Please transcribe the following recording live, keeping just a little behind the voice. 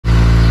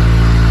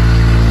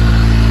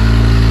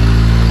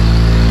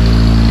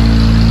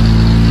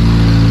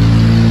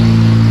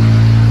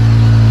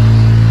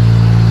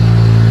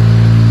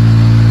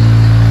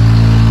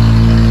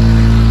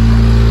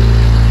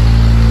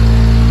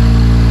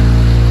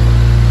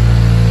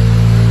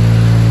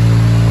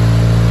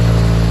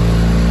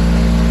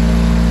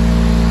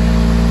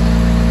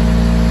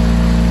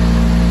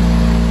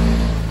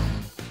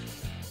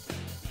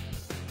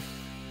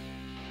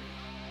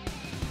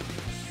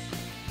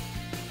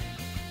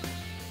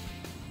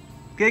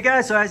Okay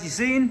guys, so as you've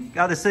seen,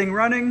 got this thing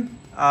running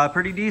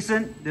pretty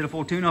decent. Did a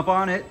full tune-up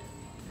on it,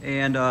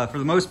 and for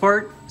the most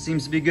part,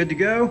 seems to be good to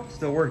go.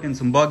 Still working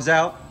some bugs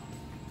out,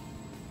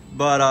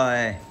 but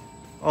I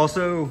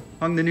also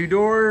hung the new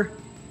door,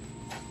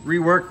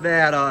 reworked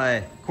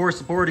that core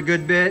support a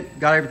good bit,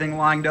 got everything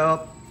lined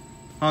up,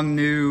 hung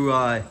new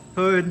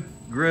hood,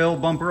 grill,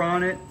 bumper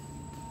on it.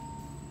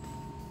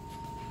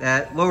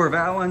 That lower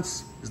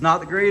valance is not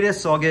the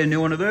greatest, so I'll get a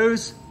new one of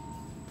those.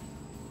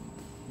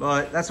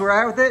 But that's where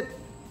I'm at with it.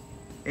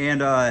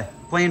 And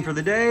plan for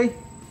the day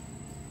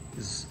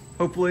is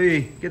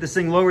hopefully get this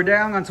thing lowered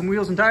down on some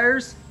wheels and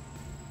tires.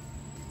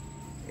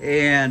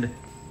 And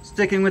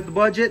sticking with the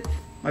budget,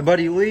 my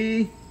buddy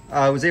Lee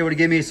was able to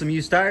give me some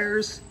used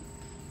tires.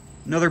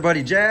 Another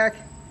buddy Jack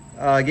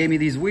gave me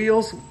these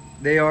wheels.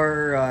 They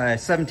are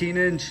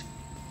 17-inch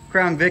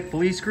Crown Vic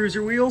police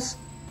cruiser wheels.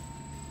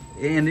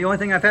 And the only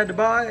thing I've had to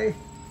buy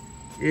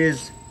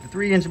is the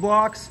 3-inch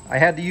blocks. I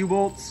had the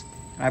U-bolts.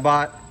 I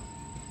bought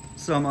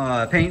some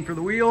paint for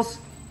the wheels.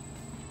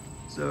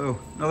 So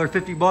another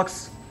 50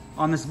 bucks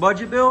on this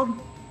budget build.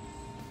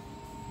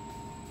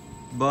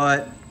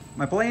 But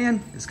my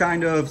plan is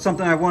kind of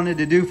something I wanted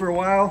to do for a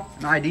while,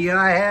 an idea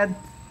I had.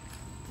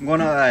 I'm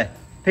gonna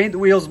paint the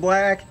wheels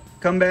black,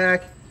 come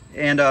back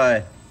and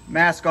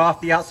mask off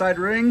the outside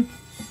ring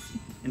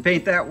and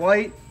paint that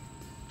white,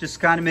 just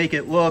kind of make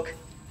it look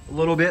a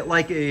little bit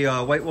like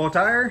a white wall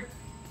tire.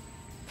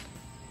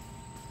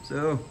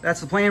 So that's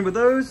the plan with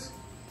those.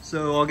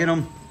 So I'll get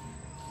them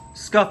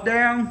scuffed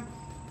down,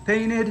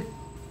 painted,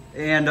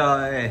 and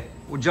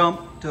we'll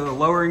jump to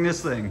lowering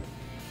this thing.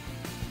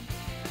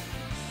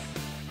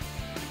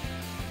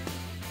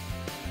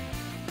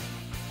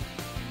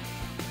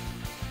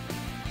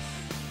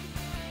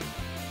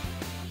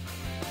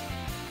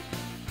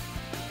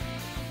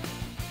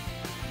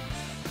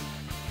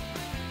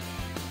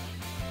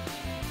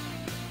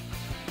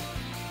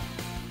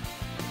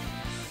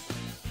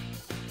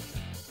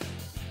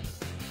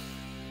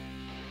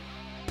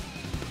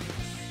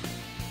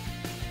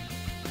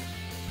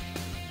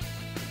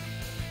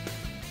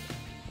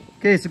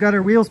 Okay, so got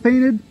our wheels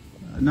painted.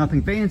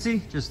 Nothing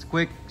fancy, just a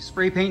quick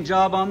spray paint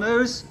job on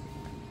those.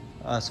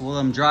 So we'll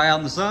let them dry out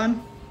in the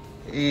sun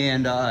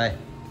and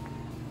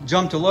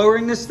jump to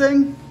lowering this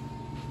thing.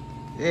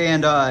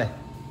 And I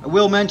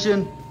will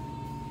mention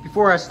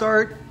before I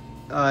start,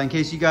 in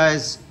case you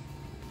guys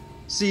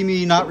see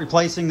me not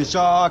replacing the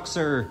shocks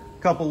or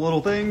a couple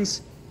little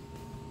things,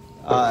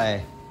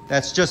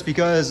 that's just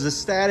because the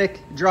static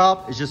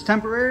drop is just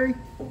temporary,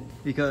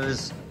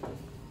 because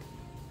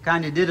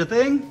kind of did a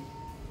thing.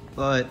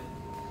 But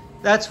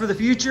that's for the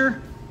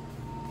future.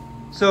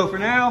 So for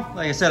now,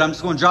 like I said, I'm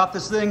just going to drop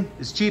this thing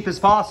as cheap as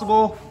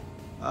possible,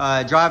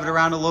 drive it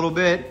around a little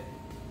bit,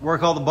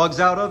 work all the bugs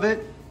out of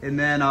it, and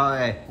then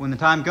when the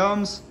time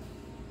comes,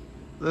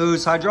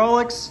 those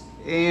hydraulics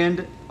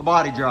and a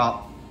body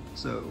drop.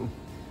 So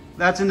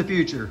that's in the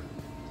future.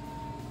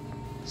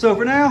 So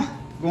for now,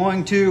 I'm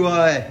going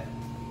to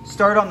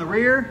start on the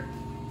rear,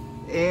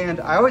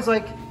 and I always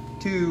like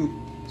to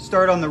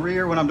start on the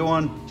rear when I'm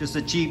doing just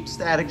a cheap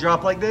static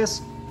drop like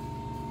this,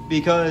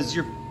 because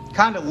you're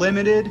kind of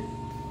limited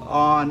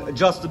on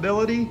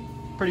adjustability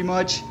pretty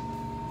much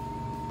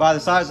by the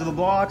size of the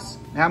blocks,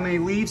 how many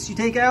leaves you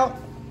take out.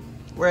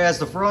 Whereas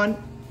the front,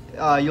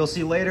 you'll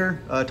see later,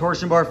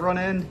 torsion bar front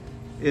end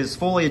is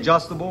fully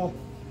adjustable.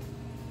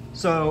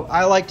 So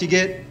I like to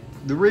get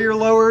the rear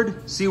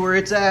lowered, see where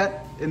it's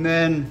at, and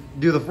then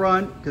do the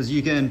front, because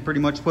you can pretty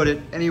much put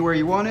it anywhere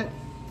you want it.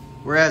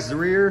 Whereas the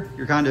rear,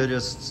 you're kind of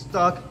just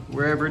stuck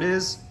wherever it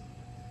is,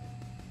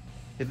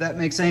 if that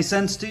makes any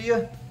sense to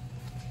you.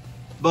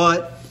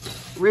 But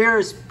rear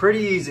is pretty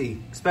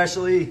easy,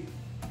 especially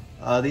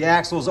the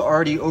axle's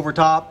already over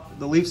top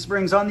the leaf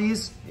springs on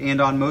these and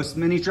on most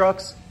mini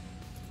trucks.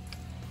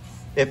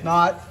 If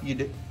not,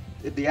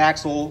 if the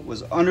axle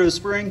was under the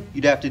spring,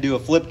 you'd have to do a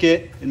flip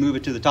kit and move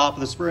it to the top of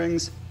the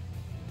springs.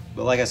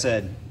 But like I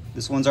said,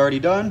 this one's already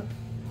done.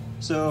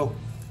 So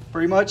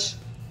pretty much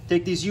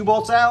take these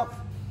U-bolts out.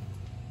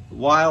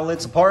 While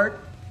it's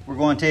apart, we're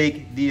going to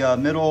take the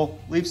middle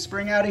leaf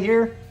spring out of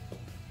here.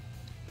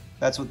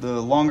 That's what the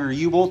longer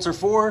U-bolts are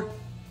for,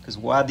 because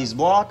we'll add these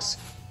blocks.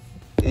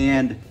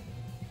 And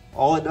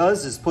all it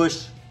does is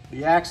push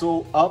the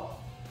axle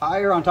up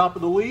higher on top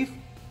of the leaf,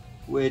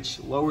 which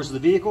lowers the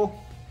vehicle.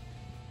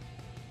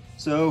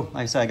 So,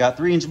 like I said, I got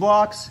 3-inch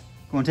blocks.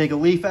 I'm going to take a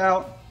leaf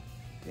out,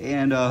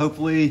 and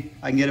hopefully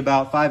I can get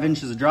about 5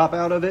 inches of drop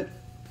out of it.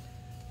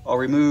 I'll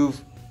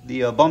remove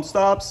the bump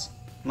stops.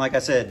 And like I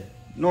said,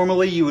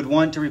 normally you would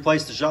want to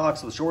replace the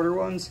shocks with shorter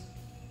ones,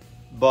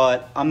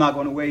 but I'm not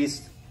going to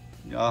waste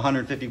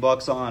 150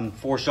 bucks on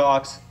 4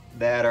 shocks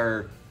that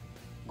are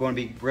going to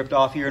be ripped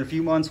off here in a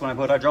few months when I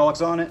put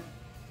hydraulics on it.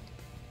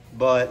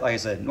 But like I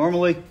said,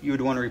 normally you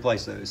would want to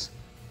replace those.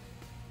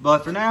 But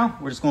for now,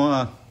 we're just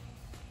going to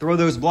throw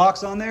those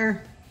blocks on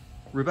there,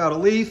 rip out a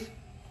leaf,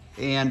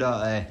 and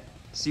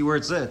see where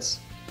it sits.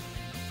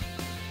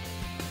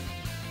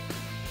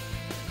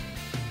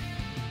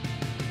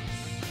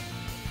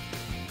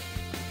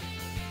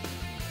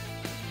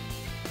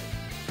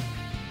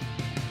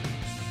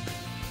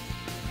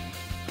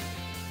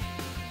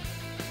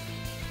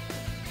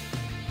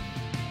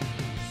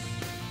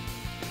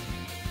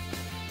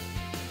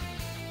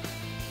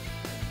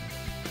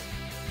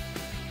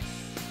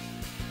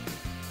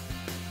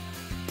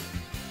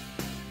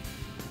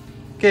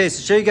 Okay,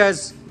 so show you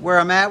guys where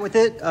I'm at with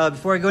it.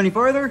 Before I go any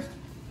further,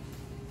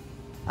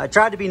 I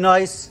tried to be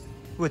nice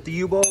with the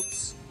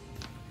U-bolts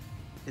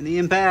and the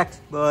impact,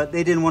 but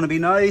they didn't want to be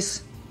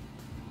nice.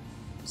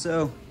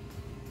 So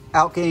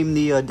out came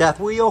the death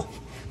wheel.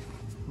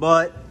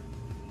 But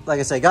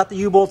like I said, got the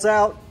U-bolts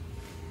out.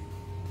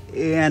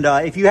 And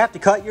if you have to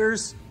cut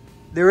yours,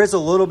 there is a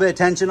little bit of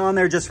tension on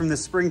there just from the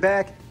spring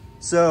pack.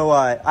 So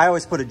I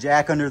always put a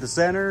jack under the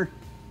center,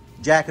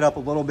 jack it up a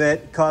little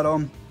bit, cut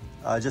them,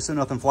 just so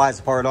nothing flies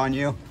apart on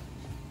you.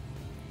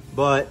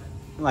 But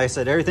like I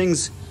said,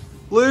 everything's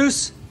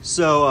loose.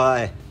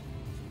 So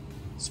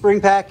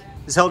spring pack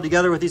is held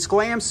together with these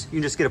clamps. You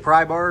can just get a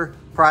pry bar,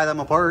 pry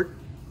them apart.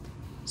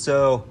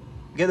 So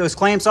get those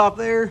clamps off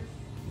there,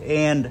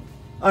 and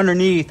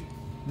underneath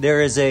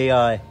there is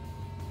a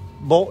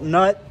bolt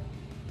nut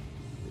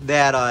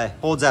that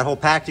holds that whole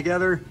pack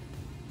together.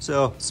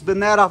 So spin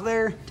that off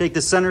there, take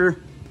the center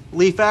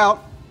leaf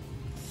out,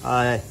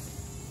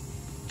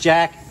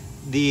 jack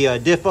the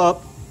diff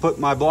up, put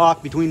my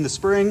block between the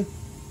spring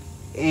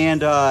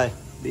and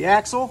the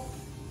axle,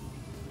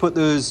 put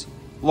those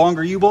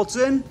longer U-bolts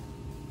in,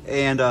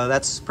 and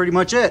that's pretty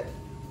much it.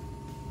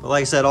 But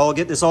like I said, I'll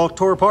get this all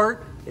tore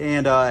apart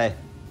and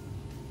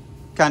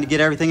kind of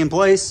get everything in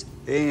place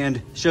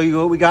and show you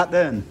what we got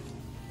then.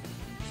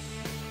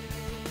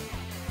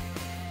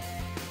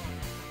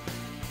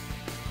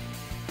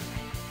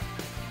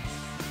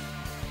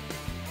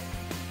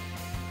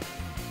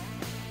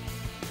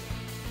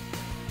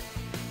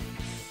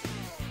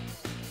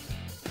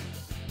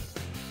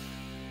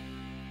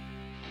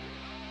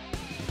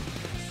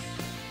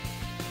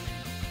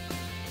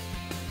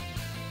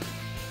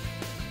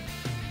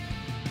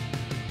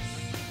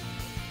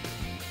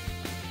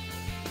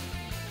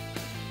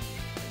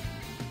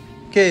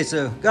 Okay,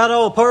 so got it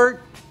all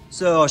apart.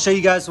 So I'll show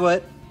you guys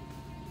what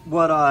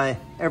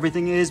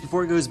everything is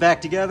before it goes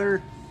back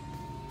together.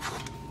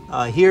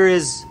 Here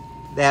is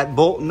that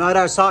bolt nut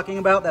I was talking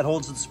about that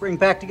holds the spring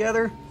pack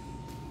together.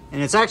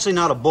 And it's actually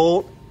not a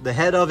bolt. The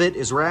head of it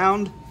is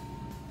round,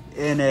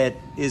 and it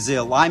is the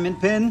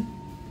alignment pin.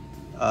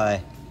 As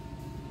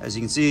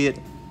you can see, it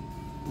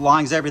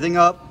lines everything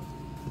up.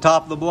 The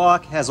top of the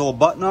block has a little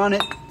button on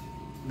it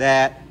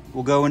that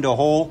will go into a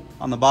hole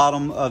on the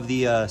bottom of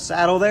the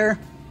saddle there.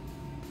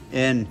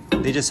 And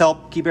they just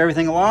help keep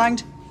everything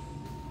aligned.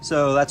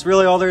 So that's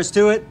really all there is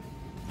to it.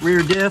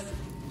 Rear diff,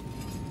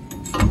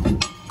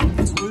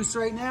 it's loose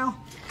right now.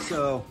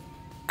 So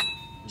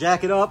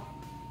jack it up,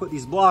 put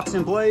these blocks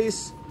in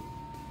place.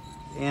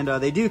 And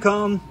they do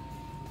come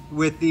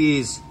with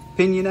these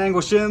pinion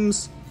angle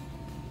shims.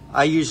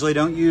 I usually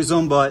don't use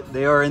them, but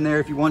they are in there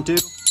if you want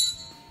to.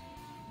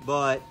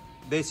 But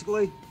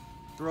basically,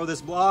 throw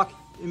this block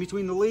in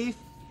between the leaf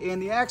and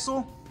the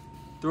axle,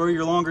 throw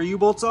your longer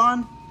U-bolts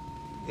on,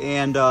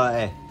 and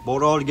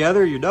bolt it all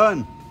together, you're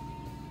done.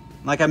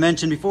 Like I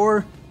mentioned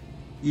before,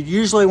 you'd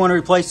usually want to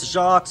replace the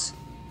shocks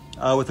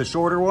with a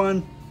shorter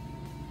one,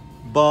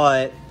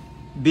 but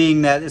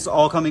being that it's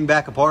all coming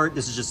back apart,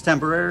 this is just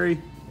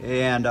temporary,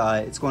 and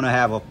it's going to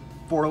have a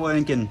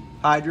 4-link and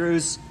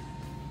hydros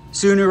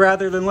sooner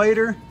rather than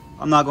later.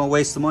 I'm not going to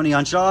waste the money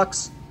on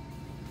shocks.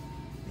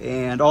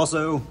 And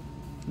also,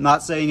 I'm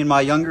not saying in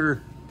my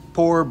younger,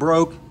 poor,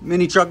 broke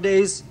mini truck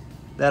days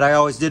that I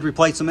always did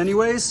replace them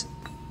anyways.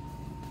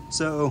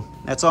 So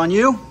that's on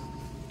you,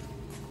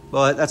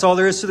 but that's all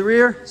there is to the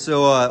rear.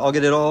 So I'll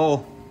get it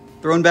all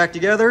thrown back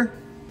together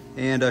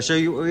and show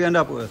you what we end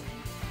up with.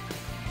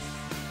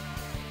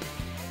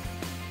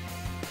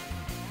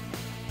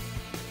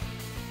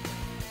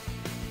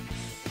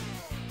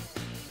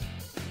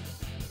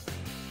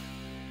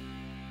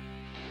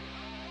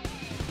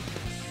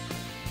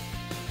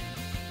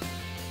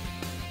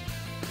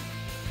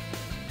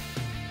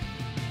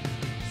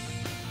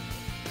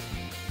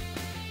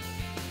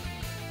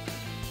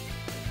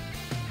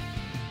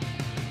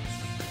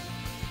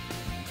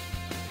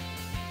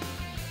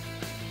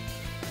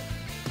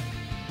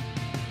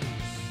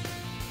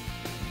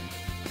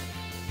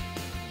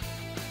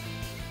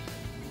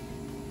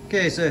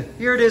 Okay, so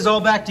here it is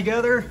all back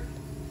together.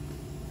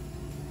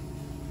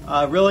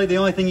 Really, the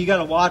only thing you got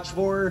to watch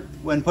for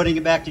when putting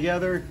it back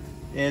together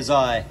is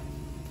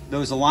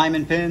those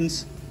alignment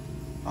pins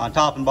on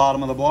top and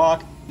bottom of the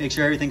block. Make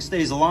sure everything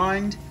stays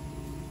aligned.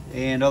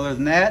 And other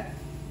than that,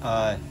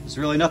 there's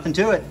really nothing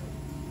to it.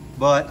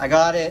 But I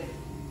got it,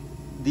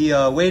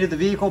 the weight of the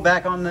vehicle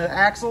back on the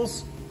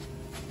axles,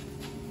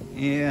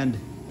 and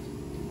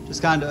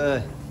just kind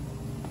of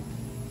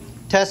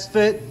test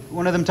fit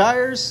one of them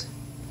tires.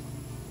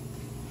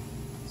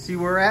 See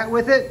where we're at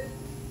with it.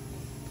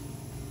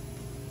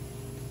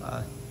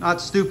 Not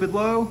stupid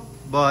low,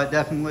 but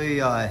definitely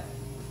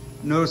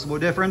noticeable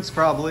difference.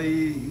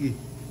 Probably,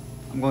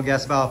 I'm gonna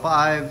guess about a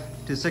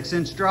 5 to 6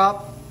 inch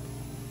drop.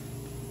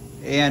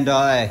 And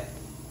I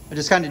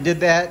just kind of did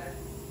that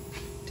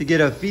to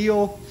get a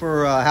feel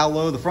for how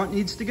low the front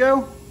needs to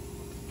go.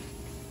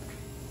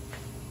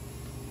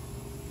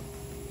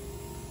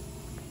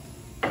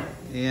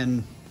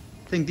 And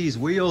I think these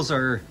wheels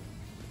are,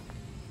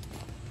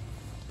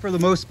 for the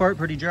most part,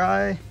 pretty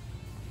dry.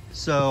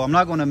 So I'm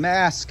not going to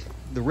mask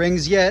the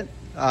rings yet.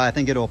 I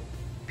think it'll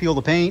peel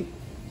the paint,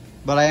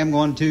 but I am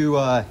going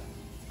to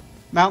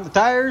mount the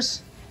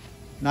tires,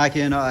 and I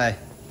can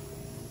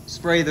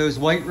spray those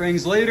white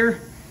rings later,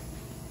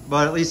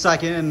 but at least I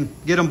can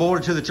get them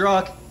bolted to the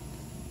truck,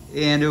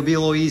 and it'll be a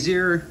little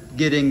easier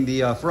getting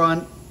the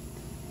front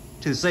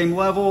to the same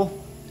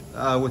level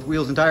with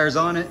wheels and tires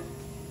on it.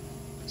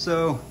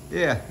 So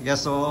yeah, I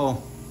guess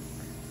I'll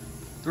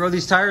throw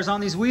these tires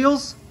on these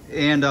wheels,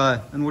 and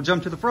we'll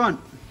jump to the front.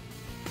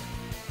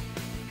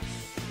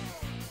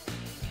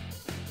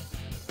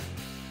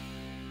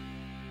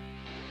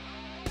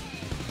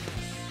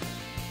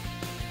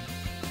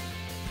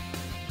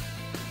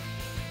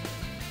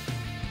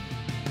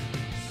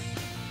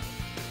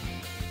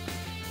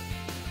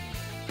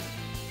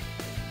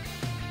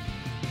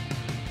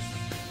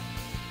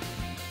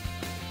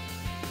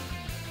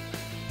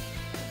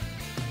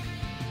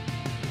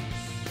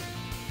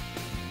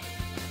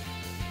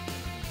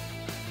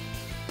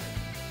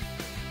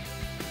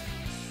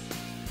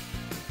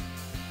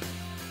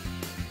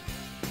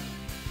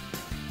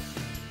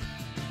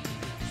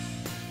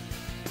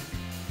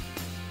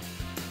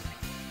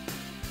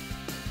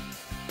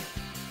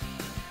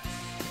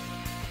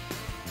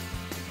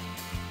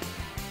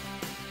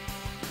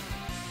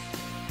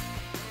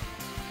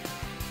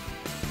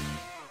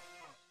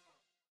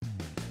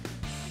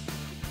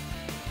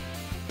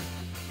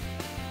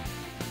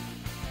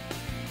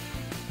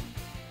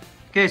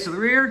 Okay, so the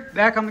rear,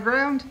 back on the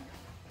ground.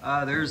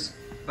 There's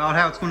about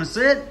how it's going to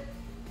sit.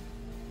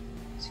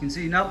 As you can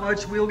see, not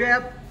much wheel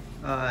gap.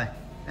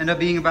 End up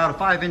being about a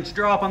 5-inch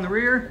drop on the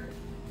rear.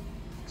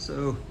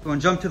 So going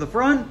to jump to the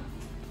front.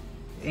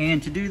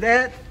 And to do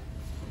that,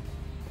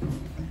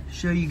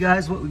 show you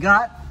guys what we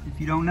got,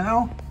 if you don't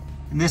know.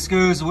 And this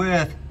goes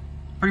with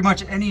pretty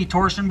much any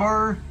torsion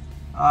bar,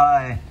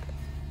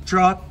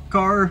 truck,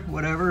 car,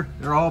 whatever.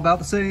 They're all about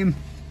the same.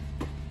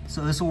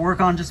 So this will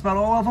work on just about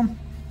all of them.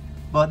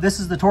 But this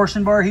is the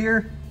torsion bar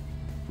here.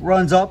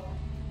 Runs up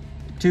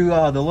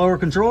to the lower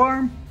control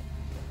arm.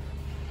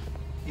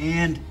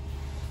 And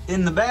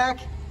in the back,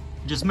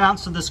 just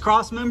mounts to this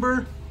cross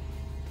member.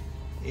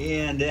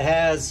 And it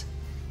has,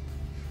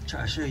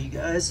 try to show you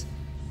guys,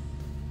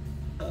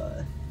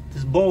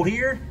 this bolt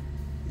here.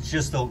 It's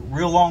just a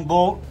real long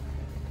bolt.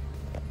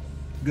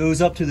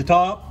 Goes up to the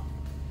top.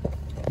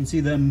 You can see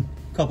them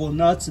couple of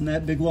nuts and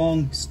that big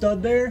long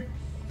stud there.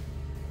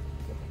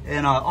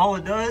 And all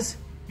it does,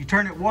 you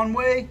turn it one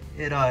way,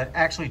 it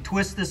actually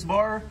twists this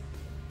bar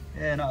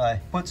and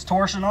puts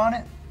torsion on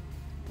it,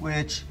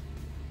 which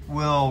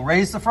will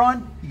raise the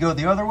front. You go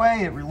the other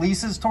way, it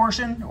releases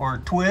torsion or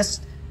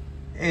twist,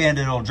 and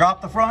it'll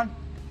drop the front.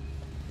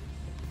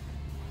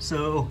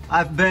 So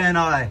I've been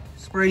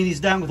spraying these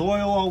down with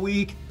oil all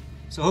week,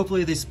 so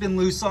hopefully they spin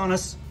loose on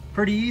us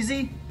pretty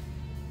easy.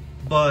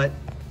 But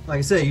like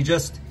I say, you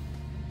just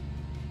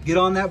get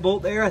on that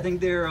bolt there. I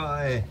think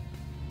they're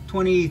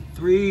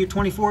 23,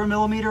 24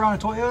 millimeter on a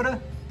Toyota.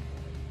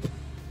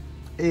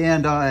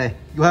 And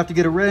you'll have to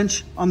get a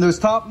wrench on those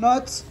top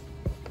nuts,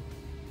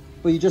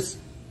 but you just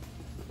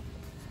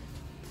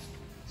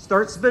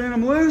start spinning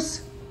them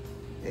loose,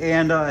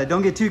 and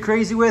don't get too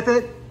crazy with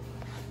it.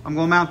 I'm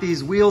gonna mount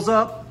these wheels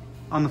up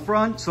on the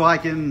front so I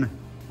can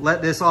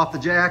let this off the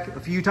jack a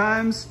few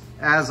times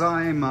as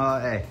I'm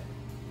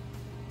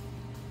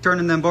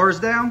turning them bars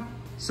down,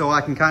 so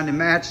I can kind of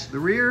match the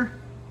rear.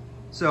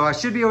 So I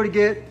should be able to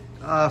get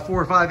 4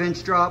 or 5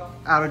 inch drop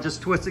out of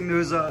just twisting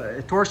those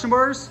torsion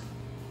bars.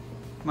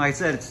 Like I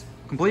said, it's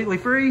completely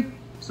free,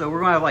 so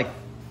we're gonna have like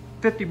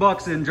 50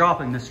 bucks in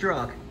dropping this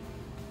truck.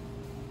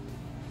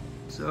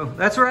 So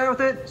that's where I'm at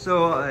with it.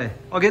 So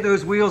I'll get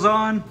those wheels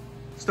on,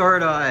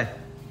 start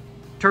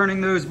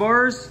turning those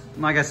bars.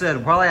 And like I said,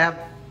 we'll probably have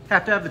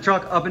to have the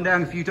truck up and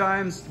down a few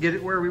times to get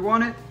it where we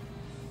want it,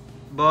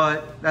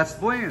 but that's the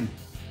plan.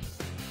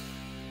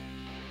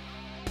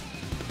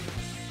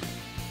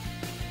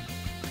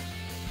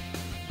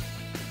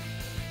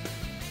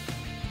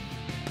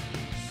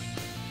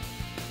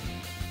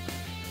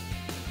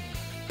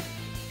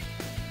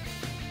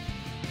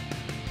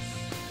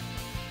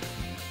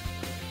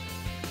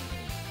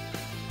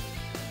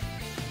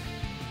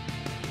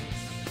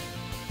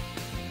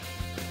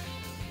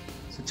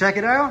 So check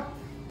it out.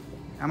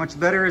 How much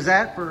better is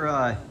that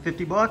for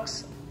 50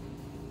 bucks?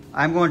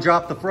 I'm going to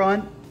drop the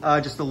front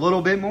just a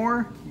little bit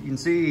more. You can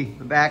see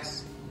the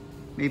back's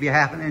maybe a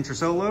 1/2 inch or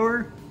so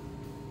lower.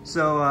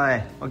 So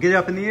I'll get it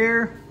up in the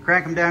air,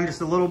 crank them down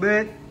just a little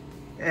bit,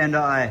 and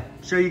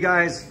show you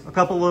guys a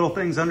couple little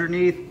things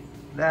underneath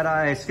that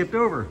I skipped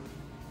over.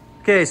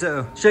 Okay,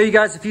 so show you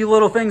guys a few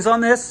little things on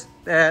this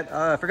that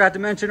I forgot to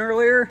mention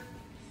earlier.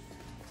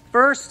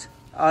 First,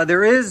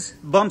 there is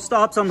bump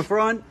stops on the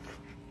front.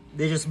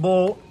 They just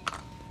bolt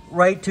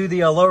right to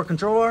the lower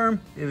control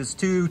arm. It was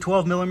 2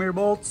 12 millimeter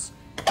bolts.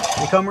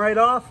 They come right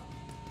off.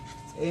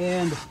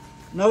 And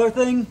another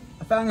thing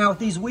I found out with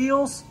these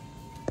wheels,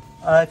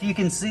 if you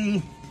can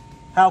see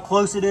how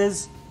close it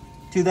is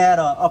to that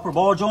upper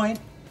ball joint,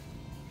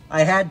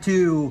 I had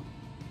to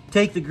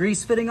take the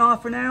grease fitting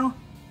off for now.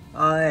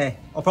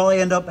 I'll probably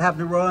end up having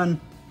to run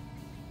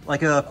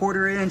like a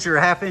 1/4 inch or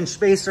a 1/2 inch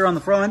spacer on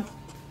the front,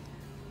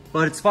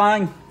 but it's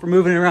fine for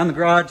moving it around the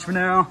garage for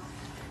now.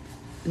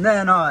 And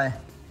then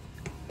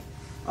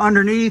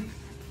underneath,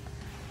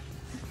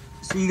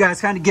 so you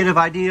guys kind of get an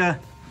idea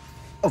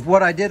of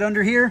what I did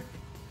under here.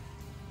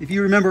 If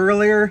you remember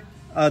earlier,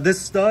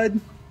 this stud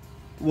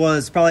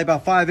was probably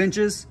about 5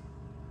 inches.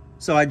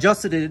 So I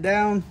adjusted it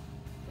down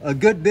a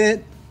good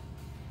bit.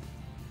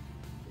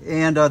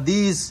 And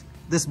this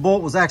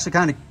bolt was actually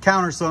kind of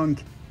countersunk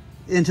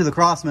into the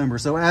cross member.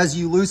 So as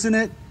you loosen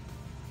it,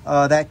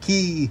 that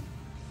key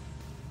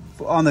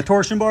on the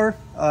torsion bar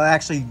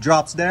actually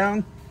drops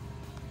down.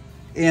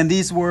 And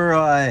these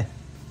were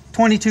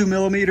 22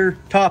 millimeter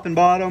top and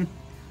bottom.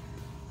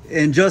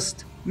 And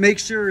just make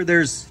sure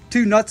there's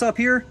 2 nuts up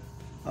here.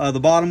 The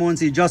bottom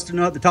one's the adjuster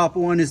nut, the top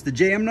one is the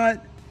jam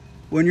nut.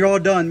 When you're all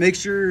done, make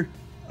sure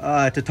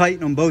to tighten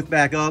them both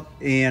back up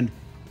and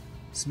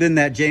spin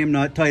that jam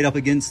nut tight up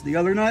against the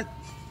other nut.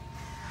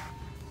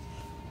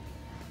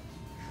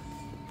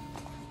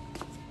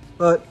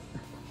 But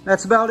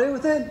that's about it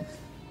with it.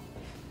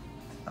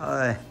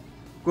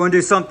 Going to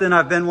do something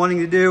I've been wanting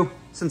to do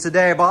since the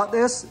day I bought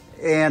this,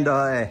 and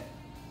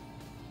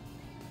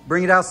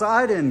bring it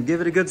outside and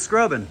give it a good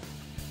scrubbing.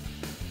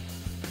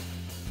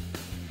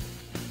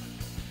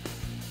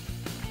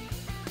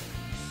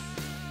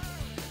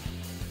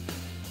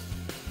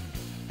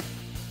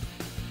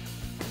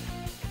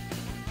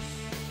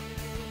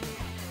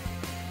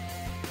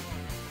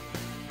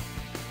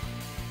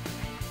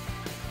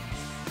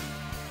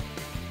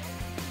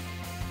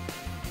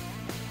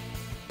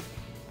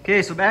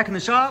 Okay, so back in the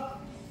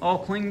shop, all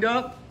cleaned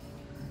up.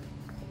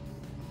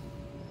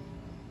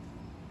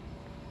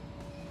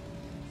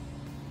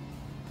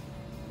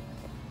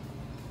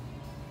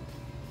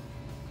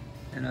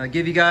 And I'll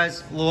give you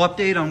guys a little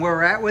update on where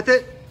we're at with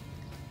it.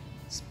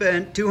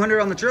 Spent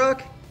 $200 on the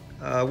truck,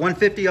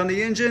 $150 on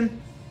the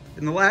engine.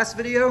 In the last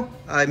video,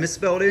 I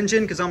misspelled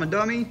engine because I'm a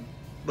dummy,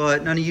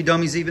 but none of you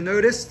dummies even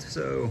noticed,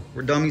 so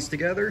we're dummies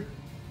together.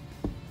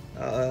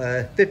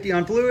 $50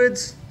 on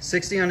fluids,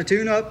 $60 on a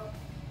tune-up.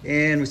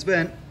 And we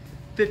spent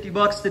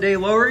 $50 today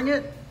lowering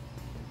it.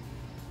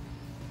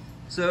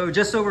 So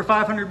just over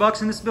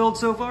 $500 in this build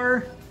so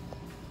far.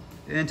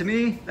 And to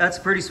me, that's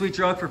a pretty sweet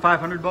truck for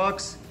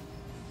 $500.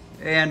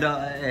 And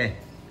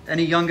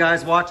any young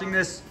guys watching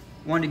this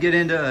wanting to get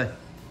into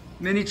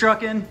mini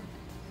trucking,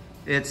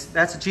 that's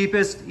the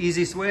cheapest,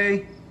 easiest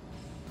way.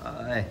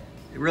 It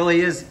really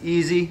is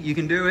easy. You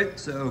can do it.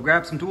 So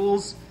grab some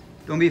tools.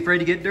 Don't be afraid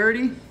to get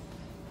dirty.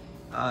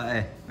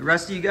 The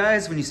rest of you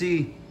guys, when you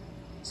see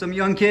some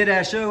young kid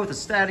at a show with a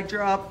static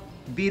drop,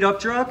 beat up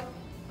truck,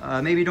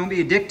 maybe don't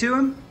be a dick to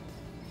him.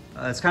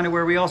 It's kind of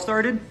where we all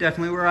started,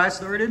 definitely where I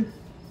started.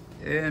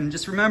 And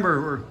just remember,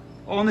 we're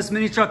all in this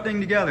mini truck thing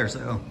together,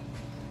 so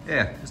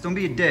yeah, just don't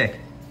be a dick.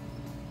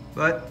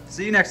 But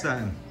see you next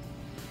time.